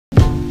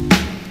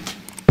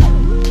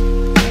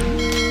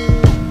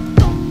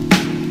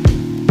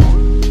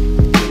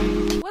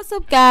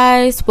What's up,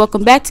 guys?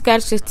 Welcome back to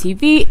Goddess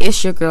TV.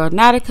 It's your girl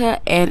Nautica,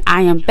 and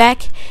I am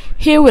back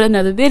here with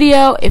another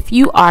video. If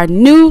you are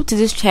new to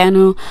this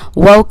channel,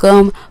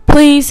 welcome.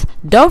 Please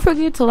don't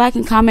forget to like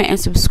and comment and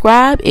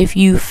subscribe if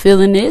you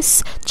feeling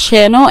this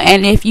channel.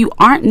 And if you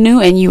aren't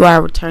new and you are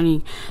a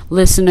returning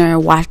listener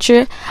and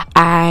watcher,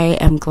 I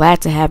am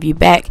glad to have you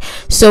back.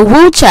 So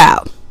woo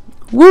child.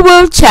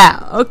 Woo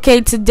child.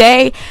 Okay,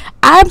 today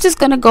I'm just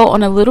gonna go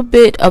on a little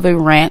bit of a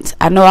rant.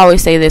 I know I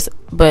always say this,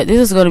 but this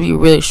is gonna be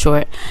really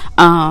short.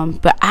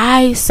 But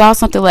I saw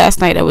something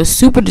last night that was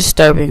super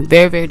disturbing,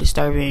 very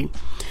disturbing.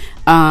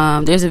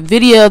 There's a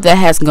video that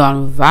has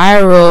gone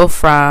viral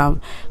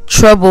from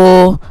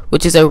Trouble,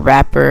 which is a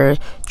rapper.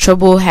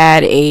 Trouble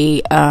had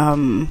a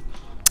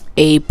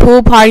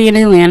pool party in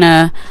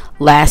Atlanta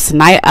last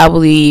night, I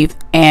believe,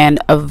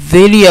 and a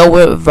video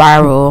went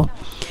viral.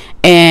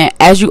 And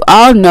as you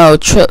all know,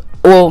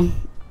 well,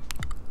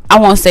 I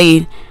won't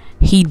say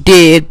he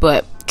did,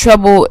 but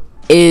Trouble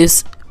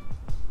is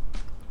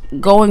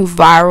going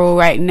viral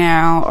right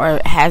now, or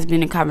has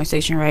been in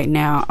conversation right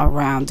now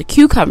around the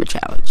cucumber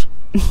challenge.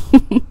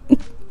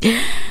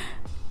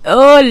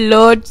 Oh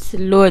Lord,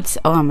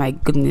 oh my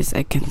goodness,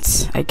 I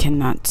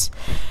cannot.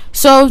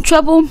 So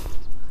Trouble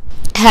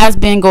has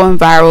been going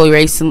viral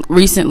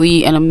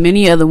recently, and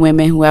many other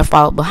women who have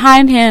followed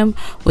behind him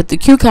with the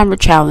cucumber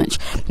challenge.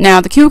 Now,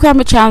 the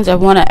cucumber challenge I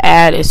want to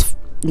add is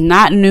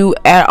not new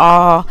at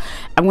all.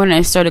 I'm going to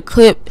insert a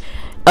clip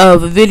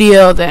of a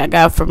video that I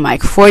got from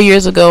like 4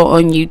 years ago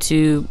on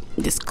YouTube.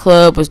 This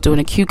club was doing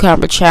a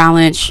cucumber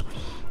challenge.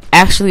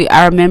 Actually,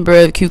 I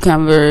remember the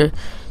cucumber,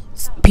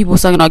 people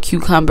sucking on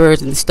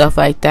cucumbers and stuff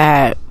like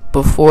that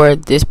before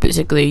this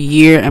particular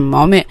year and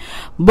moment,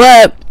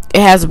 but it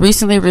has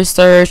recently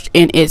resurged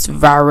in its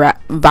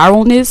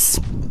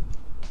viralness.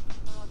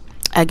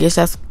 I guess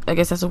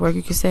that's a word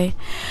you could say.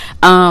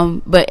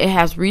 But it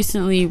has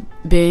recently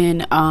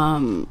been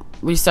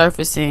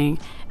resurfacing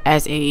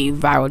as a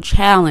viral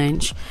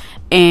challenge,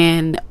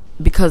 and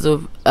because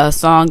of a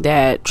song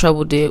that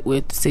Trouble did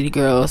with the City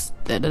Girls.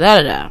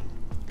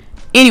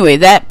 Anyway,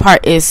 that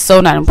part is so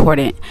not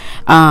important.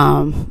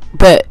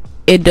 But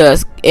it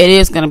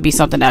is gonna be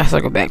something that I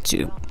circle back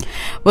to.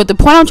 But the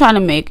point I'm trying to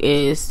make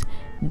is,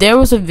 there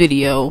was a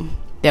video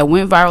that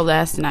went viral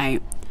last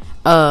night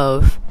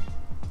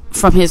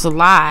from his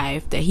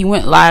live, that he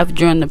went live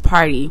during the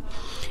party,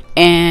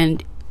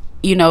 and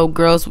you know,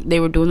 girls,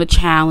 they were doing the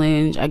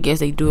challenge. I guess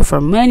they do it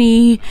for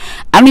money.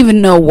 I don't even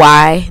know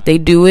why they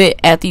do it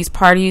at these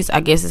parties.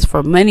 I guess it's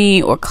for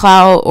money or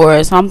clout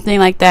or something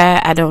like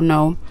that. I don't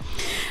know.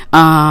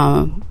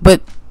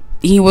 But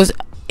he was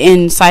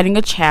inciting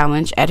a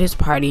challenge at his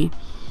party,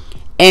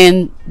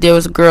 and there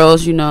was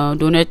girls, you know,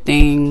 doing their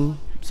thing,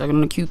 sucking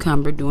on a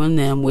cucumber, doing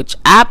them, which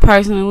I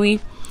personally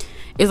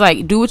is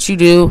like, do what you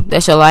do,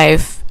 that's your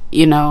life,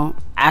 you know.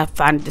 I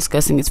find it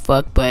disgusting as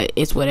fuck, but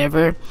it's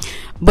whatever.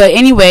 But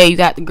anyway, you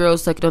got the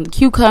girls sucking on the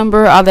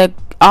cucumber,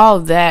 all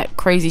of that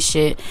crazy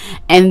shit,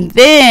 and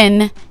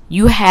then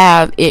you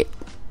have it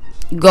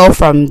go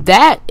from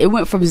that, it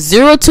went from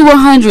 0 to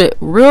 100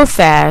 real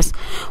fast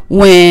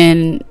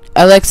when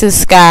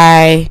Alexis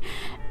Sky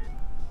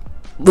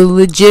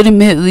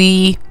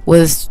legitimately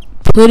was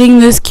putting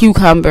this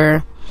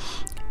cucumber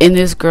in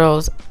this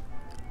girl's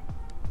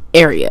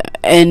area.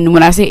 And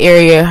when I say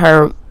area,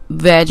 her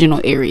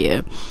vaginal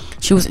area.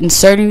 She was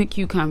inserting the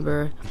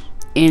cucumber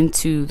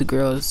into the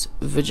girl's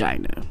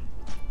vagina.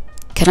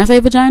 Can I say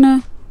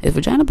vagina? Is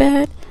vagina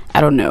bad?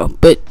 I don't know,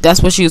 but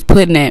that's what she was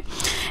putting it.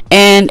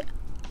 And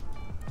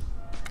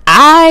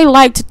I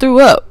like to throw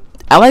up.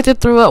 I like to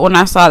throw up when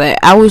I saw that.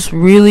 I was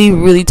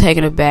really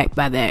taken aback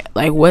by that.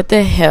 Like, what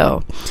the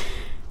hell?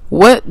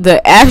 What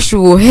the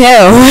actual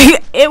hell?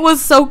 It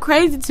was so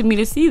crazy to me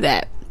to see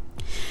that.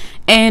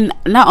 And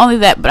not only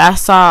that, but I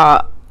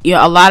saw, you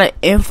know, a lot of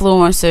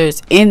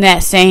influencers in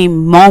that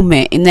same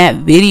moment, in that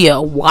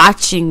video,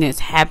 watching this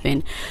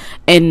happen,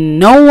 and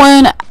no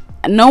one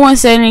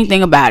said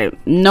anything about it.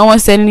 No one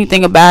said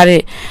anything about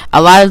it.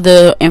 A lot of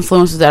the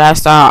influencers that I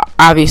saw,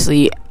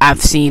 obviously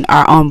I've seen,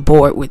 are on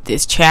board with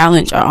this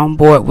challenge, are on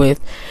board with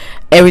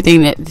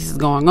everything that this is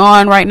going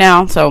on right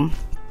now. So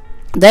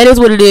that is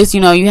what it is. You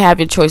know, you have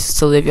your choices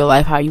to live your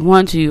life how you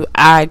want to.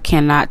 I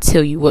cannot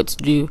tell you what to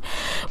do,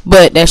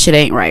 but that shit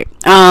ain't right.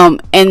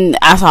 And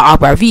I saw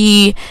Oprah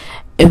V.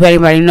 If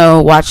anybody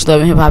know, watch Love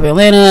and Hip Hop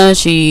Atlanta.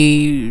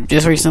 She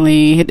just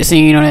recently hit the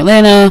scene on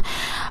Atlanta.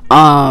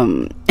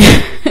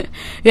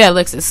 You had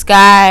Alexis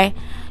Sky,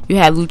 you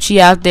had Lucci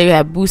out there, you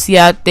had Boosie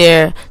out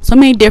there, so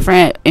many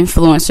different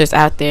influencers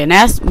out there. And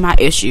that's my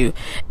issue.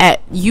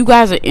 You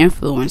guys are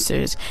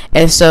influencers,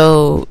 and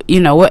so, you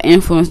know, what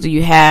influence do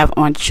you have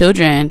on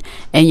children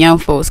and young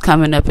folks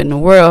coming up in the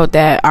world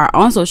that are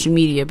on social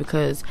media?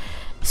 Because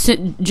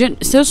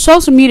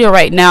social media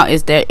right now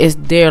is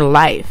their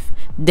life.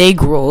 They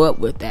grow up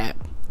with that.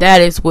 That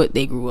is what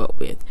they grew up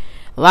with.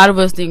 A lot of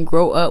us didn't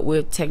grow up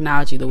with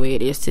technology the way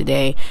it is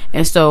today,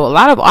 and so a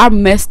lot of our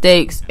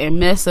mistakes and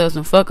mess ups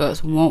and fuck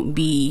ups won't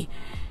be,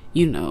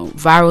 you know,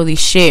 virally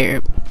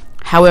shared.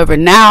 However,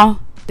 now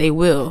They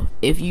will.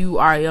 If you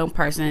are a young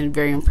person and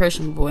very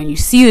impressionable and you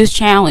see this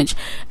challenge,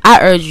 I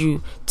urge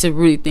you to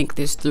really think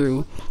this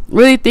through.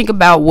 Really think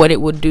about what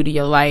it would do to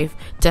your life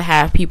to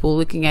have people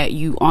looking at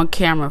you on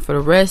camera for the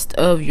rest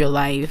of your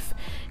life,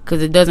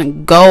 because it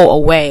doesn't go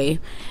away.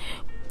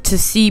 To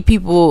see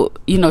people,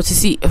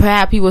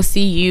 have people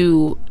see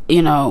you,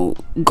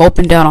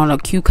 gulping down on a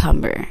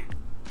cucumber.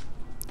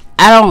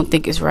 I don't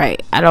think it's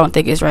right. I don't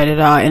think it's right at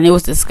all. And it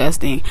was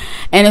disgusting.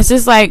 And it's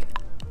just like,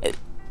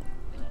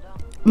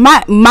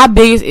 my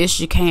biggest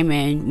issue came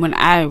in when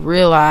I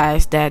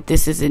realized that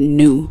this isn't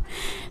new.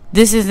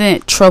 This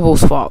isn't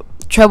Trouble's fault.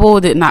 Trouble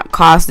did not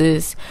cause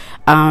this,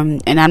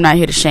 and I'm not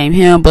here to shame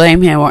him,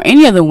 blame him, or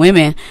any other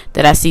women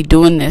that I see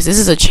doing this. This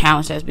is a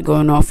challenge that's been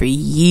going on for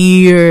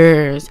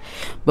years.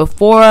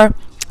 Before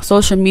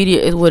social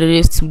media is what it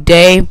is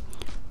today,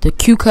 the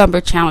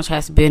cucumber challenge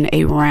has been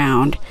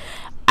around.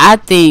 I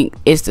think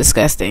it's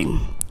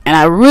disgusting. And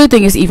I really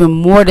think it's even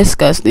more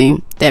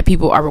disgusting that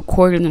people are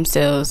recording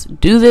themselves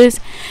do this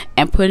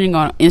and putting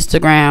on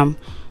Instagram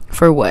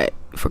for what?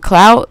 For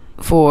clout?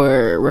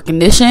 For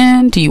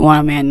recognition? Do you want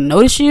a man to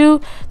notice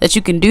you? That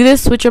you can do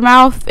this with your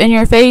mouth and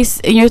your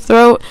face and your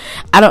throat?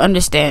 I don't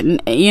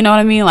understand. You know what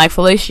I mean? Like,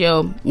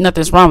 fellatio,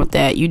 nothing's wrong with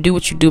that. You do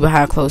what you do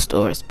behind closed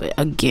doors. But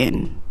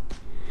again,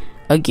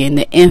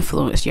 the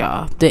influence,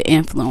 y'all. The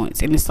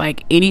influence. And it's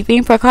like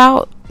anything for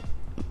clout.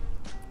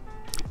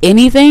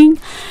 Anything.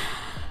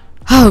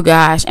 Oh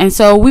gosh. And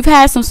so we've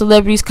had some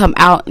celebrities come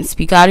out and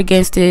speak out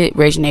against it.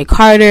 Reginae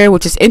Carter,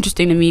 which is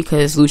interesting to me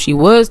because Lucci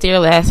was there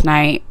last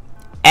night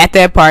at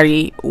that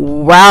party,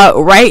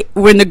 right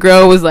when the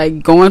girl was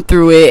like going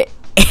through it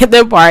at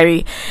the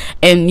party.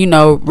 And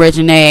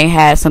Reginae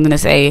had something to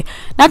say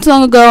not too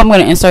long ago. I'm going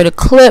to insert a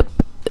clip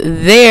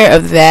there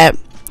of that.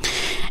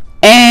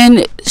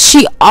 And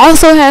she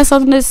also has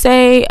something to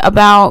say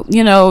about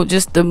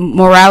just the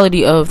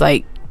morality of,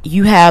 like,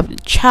 you have a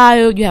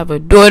child, you have a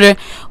daughter,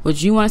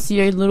 would you want to see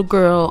your little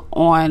girl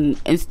on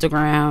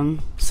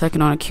Instagram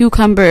sucking on a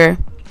cucumber?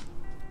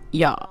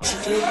 Y'all,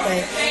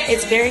 but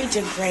it's very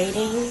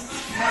degrading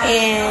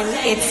and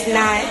it's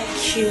not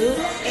cute.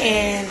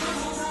 And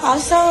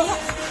also,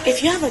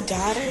 if you have a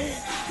daughter,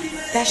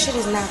 that shit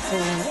is not cool.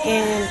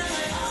 And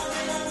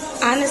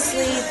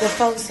honestly, the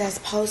folks that's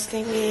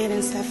posting it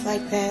and stuff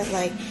like that,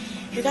 like,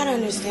 you gotta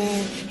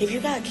understand, if you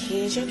got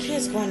kids, your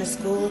kids going to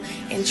school,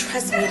 and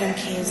trust me, them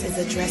kids is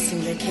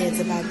addressing their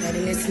kids about that,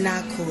 and it's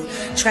not cool.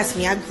 Trust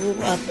me, I grew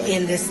up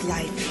in this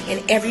life,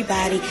 and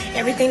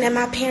everything that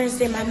my parents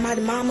did, my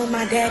mama,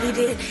 my daddy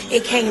did,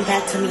 it came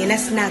back to me, and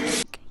that's not.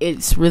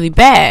 It's really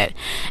bad.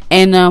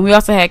 And we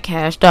also had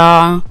Cash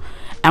Doll.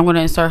 I'm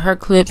gonna insert her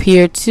clip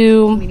here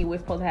too. I mean, we're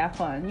supposed to have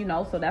fun,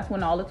 so that's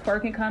when all the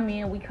twerking come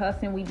in, we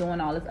cussing, we doing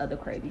all this other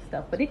crazy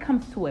stuff. But it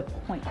comes to a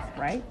point,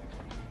 right?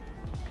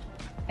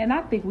 And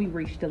I think we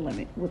reached the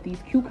limit with these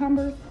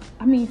cucumbers.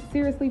 I mean,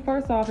 seriously,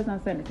 first off, it's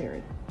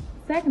unsanitary.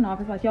 Second off,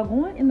 it's like y'all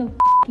going in the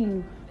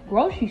fucking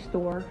grocery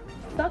store,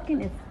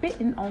 sucking and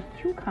spitting on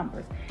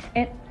cucumbers.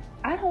 And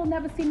I don't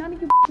never see none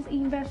of you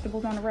eating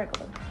vegetables on the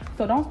regular.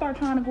 So don't start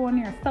trying to go in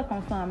there and suck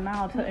on something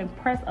now to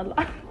impress a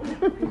lot.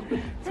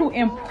 To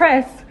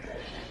impress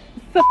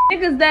some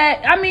niggas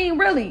that, I mean,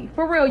 really,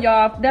 for real,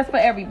 y'all, that's for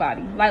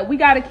everybody. Like, we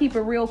got to keep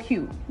it real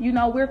cute.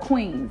 We're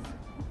queens.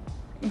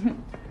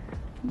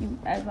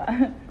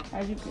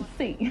 As you can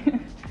see.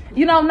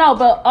 No,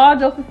 but all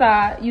jokes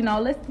aside,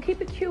 let's keep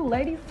it cute,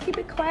 ladies. Keep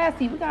it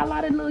classy. We got a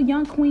lot of little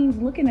young queens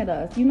looking at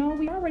us. We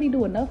already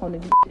do enough on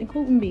this,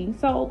 including me.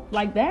 So,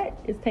 like, that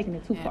is taking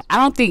it too far. I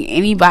don't think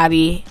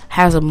anybody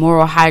has a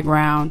moral high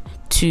ground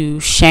to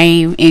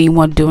shame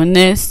anyone doing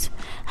this.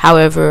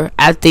 However,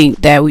 I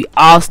think that we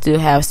all still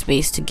have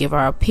space to give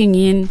our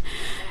opinion.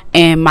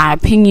 And my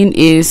opinion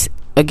is,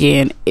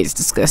 again, it's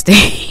disgusting.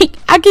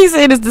 I keep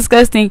saying it's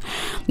disgusting.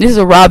 This is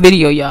a raw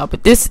video, y'all,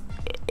 but this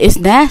is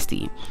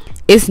nasty.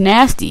 It's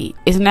nasty.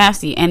 It's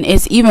nasty. And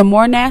it's even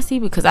more nasty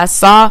because I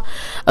saw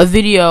a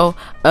video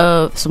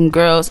of some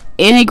girls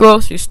in a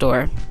grocery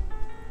store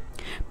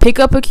pick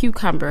up a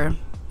cucumber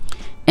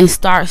and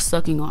start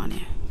sucking on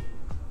it.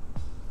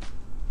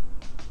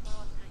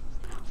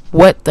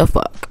 What the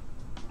fuck?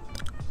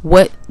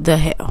 What the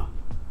hell?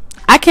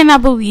 I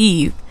cannot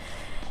believe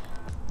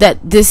that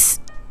this,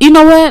 you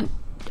know what?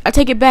 I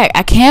take it back.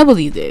 I can't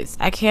believe this.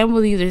 I can't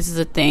believe this is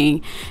a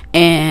thing.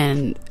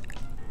 And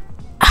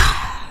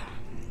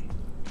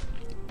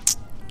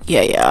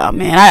yeah,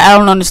 man. I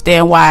don't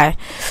understand why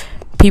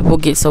people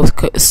get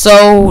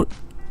so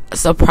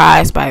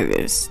surprised by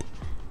this.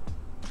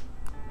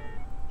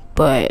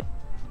 But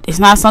it's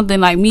not something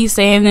like me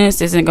saying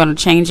this isn't going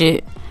to change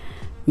it.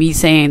 Me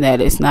saying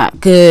that it's not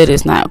good,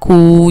 it's not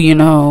cool,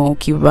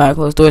 keep it behind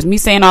closed doors. Me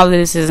saying all of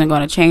this isn't going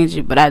to change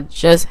it, but I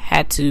just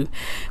had to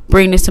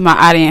bring this to my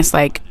audience.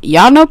 Like,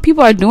 y'all know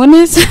people are doing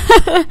this,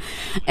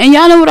 and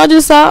y'all know what I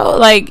just saw.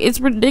 Like, it's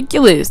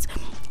ridiculous.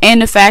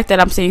 And the fact that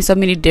I'm seeing so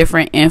many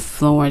different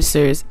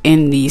influencers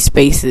in these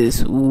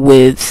spaces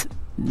with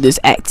this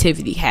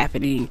activity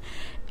happening,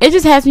 it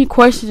just has me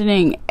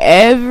questioning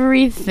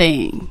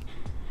everything.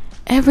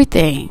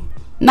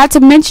 Not to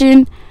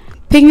mention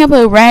Picking up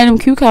a random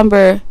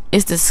cucumber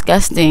is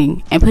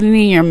disgusting, and putting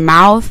it in your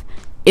mouth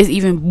is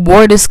even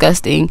more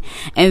disgusting.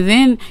 And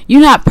then you're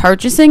not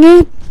purchasing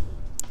it.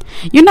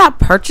 You're not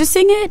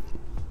purchasing it.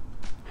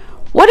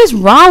 What is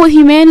wrong with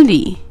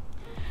humanity?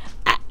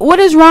 What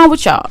is wrong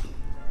with y'all?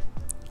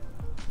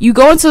 You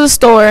go into the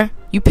store,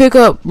 you pick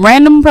up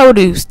random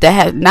produce that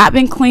has not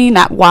been cleaned,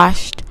 not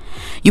washed.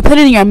 You put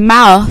it in your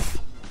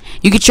mouth.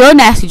 You get your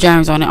nasty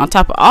germs on it on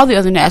top of all the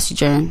other nasty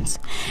germs.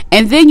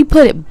 And then you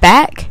put it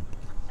back.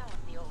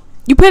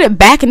 You put it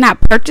back and not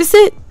purchase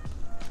it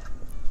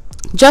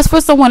just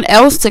for someone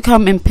else to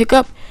come and pick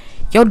up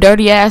your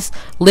dirty ass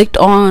licked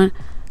on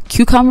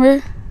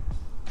cucumber.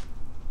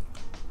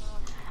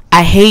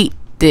 I hate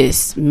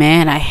this,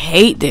 man. I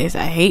hate this.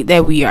 I hate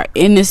that we are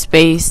in this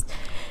space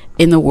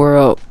in the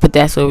world, but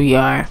that's where we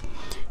are,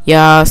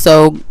 y'all.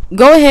 So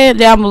go ahead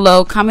down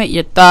below, comment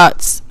your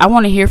thoughts. I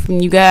want to hear from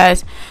you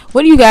guys.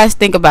 What do you guys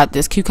think about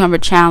this cucumber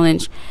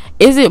challenge?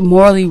 Is it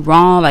morally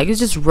wrong? Like, it's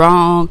just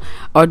wrong?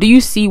 Or do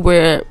you see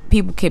where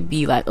people could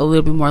be like a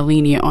little bit more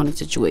lenient on the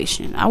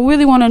situation? I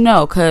really want to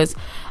know, because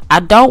I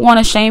don't want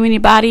to shame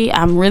anybody.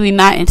 I'm really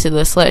not into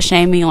the slut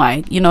shaming,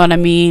 like, you know what I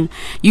mean?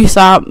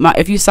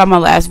 If you saw my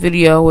last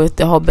video with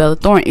the whole Bella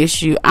Thorne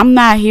issue, I'm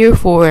not here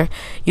for,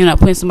 you know,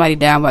 putting somebody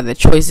down by their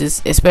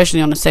choices, especially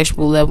on the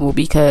sexual level,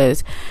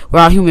 because we're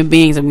all human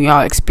beings and we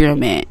all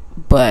experiment.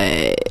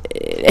 But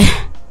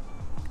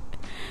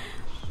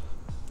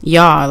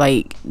y'all,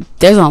 like,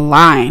 there's a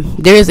line.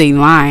 There's a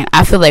line.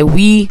 I feel like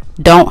we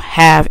don't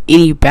have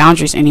any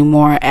boundaries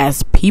anymore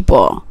as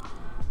people.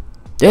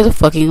 There's a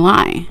fucking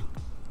line.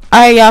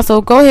 Alright, y'all,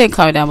 so go ahead and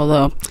comment down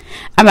below.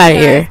 I'm out of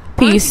here.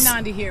 Peace.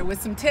 Nandi here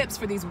with some tips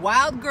for these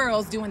wild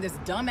girls doing this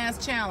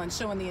dumbass challenge,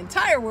 showing the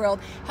entire world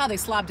how they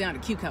slop down a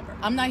cucumber.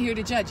 I'm not here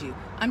to judge you.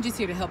 I'm just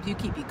here to help you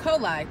keep E.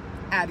 coli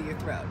out of your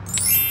throat.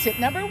 Tip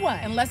number 1,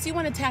 unless you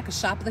want to tack a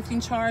shoplifting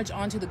charge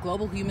onto the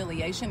global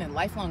humiliation and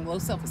lifelong low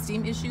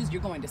self-esteem issues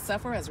you're going to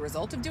suffer as a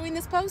result of doing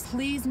this post,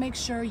 please make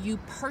sure you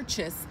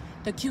purchase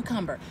the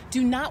cucumber.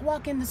 Do not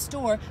walk in the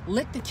store,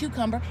 lick the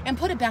cucumber, and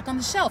put it back on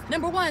the shelf.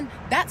 Number 1,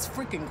 that's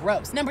freaking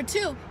gross. Number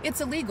 2,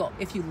 it's illegal.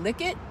 If you lick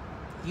it,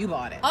 you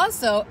bought it.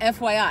 Also,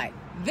 FYI,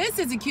 this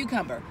is a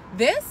cucumber.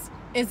 This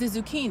is a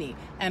zucchini.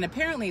 And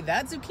apparently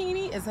that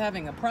zucchini is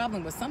having a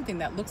problem with something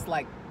that looks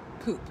like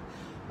poop.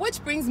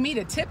 Which brings me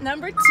to tip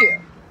number 2.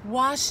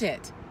 Wash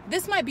it.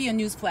 This might be a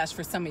newsflash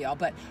for some of y'all,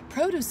 but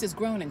produce is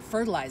grown in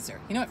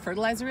fertilizer. You know what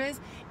fertilizer is?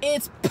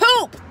 It's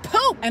poop!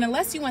 Poop! And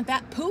unless you want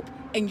that poop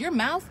in your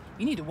mouth,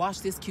 you need to wash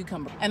this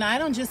cucumber. And I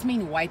don't just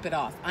mean wipe it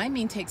off. I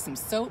mean take some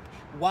soap,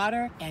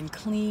 water, and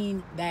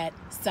clean that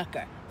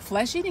sucker.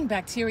 Flesh-eating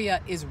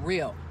bacteria is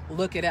real.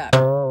 Look it up.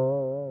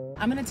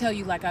 I'm gonna tell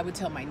you like I would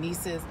tell my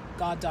nieces,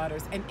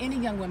 goddaughters, and any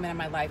young women in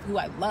my life who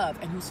I love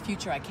and whose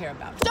future I care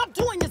about. Stop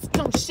doing this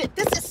dumb shit.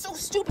 This is so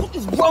stupid. What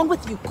is wrong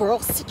with you, girl?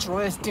 Sit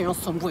your ass down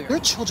somewhere. Your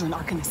children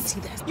are gonna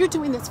see this. You're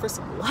doing this for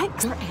some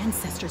likes. Your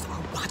ancestors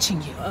are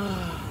watching you.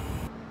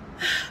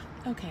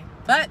 Okay,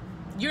 but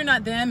you're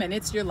not them and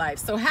it's your life.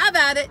 So have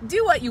at it.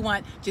 Do what you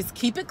want. Just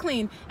keep it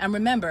clean. And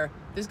remember,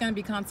 there's gonna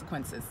be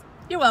consequences.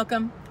 You're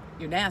welcome.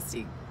 You're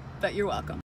nasty, but you're welcome.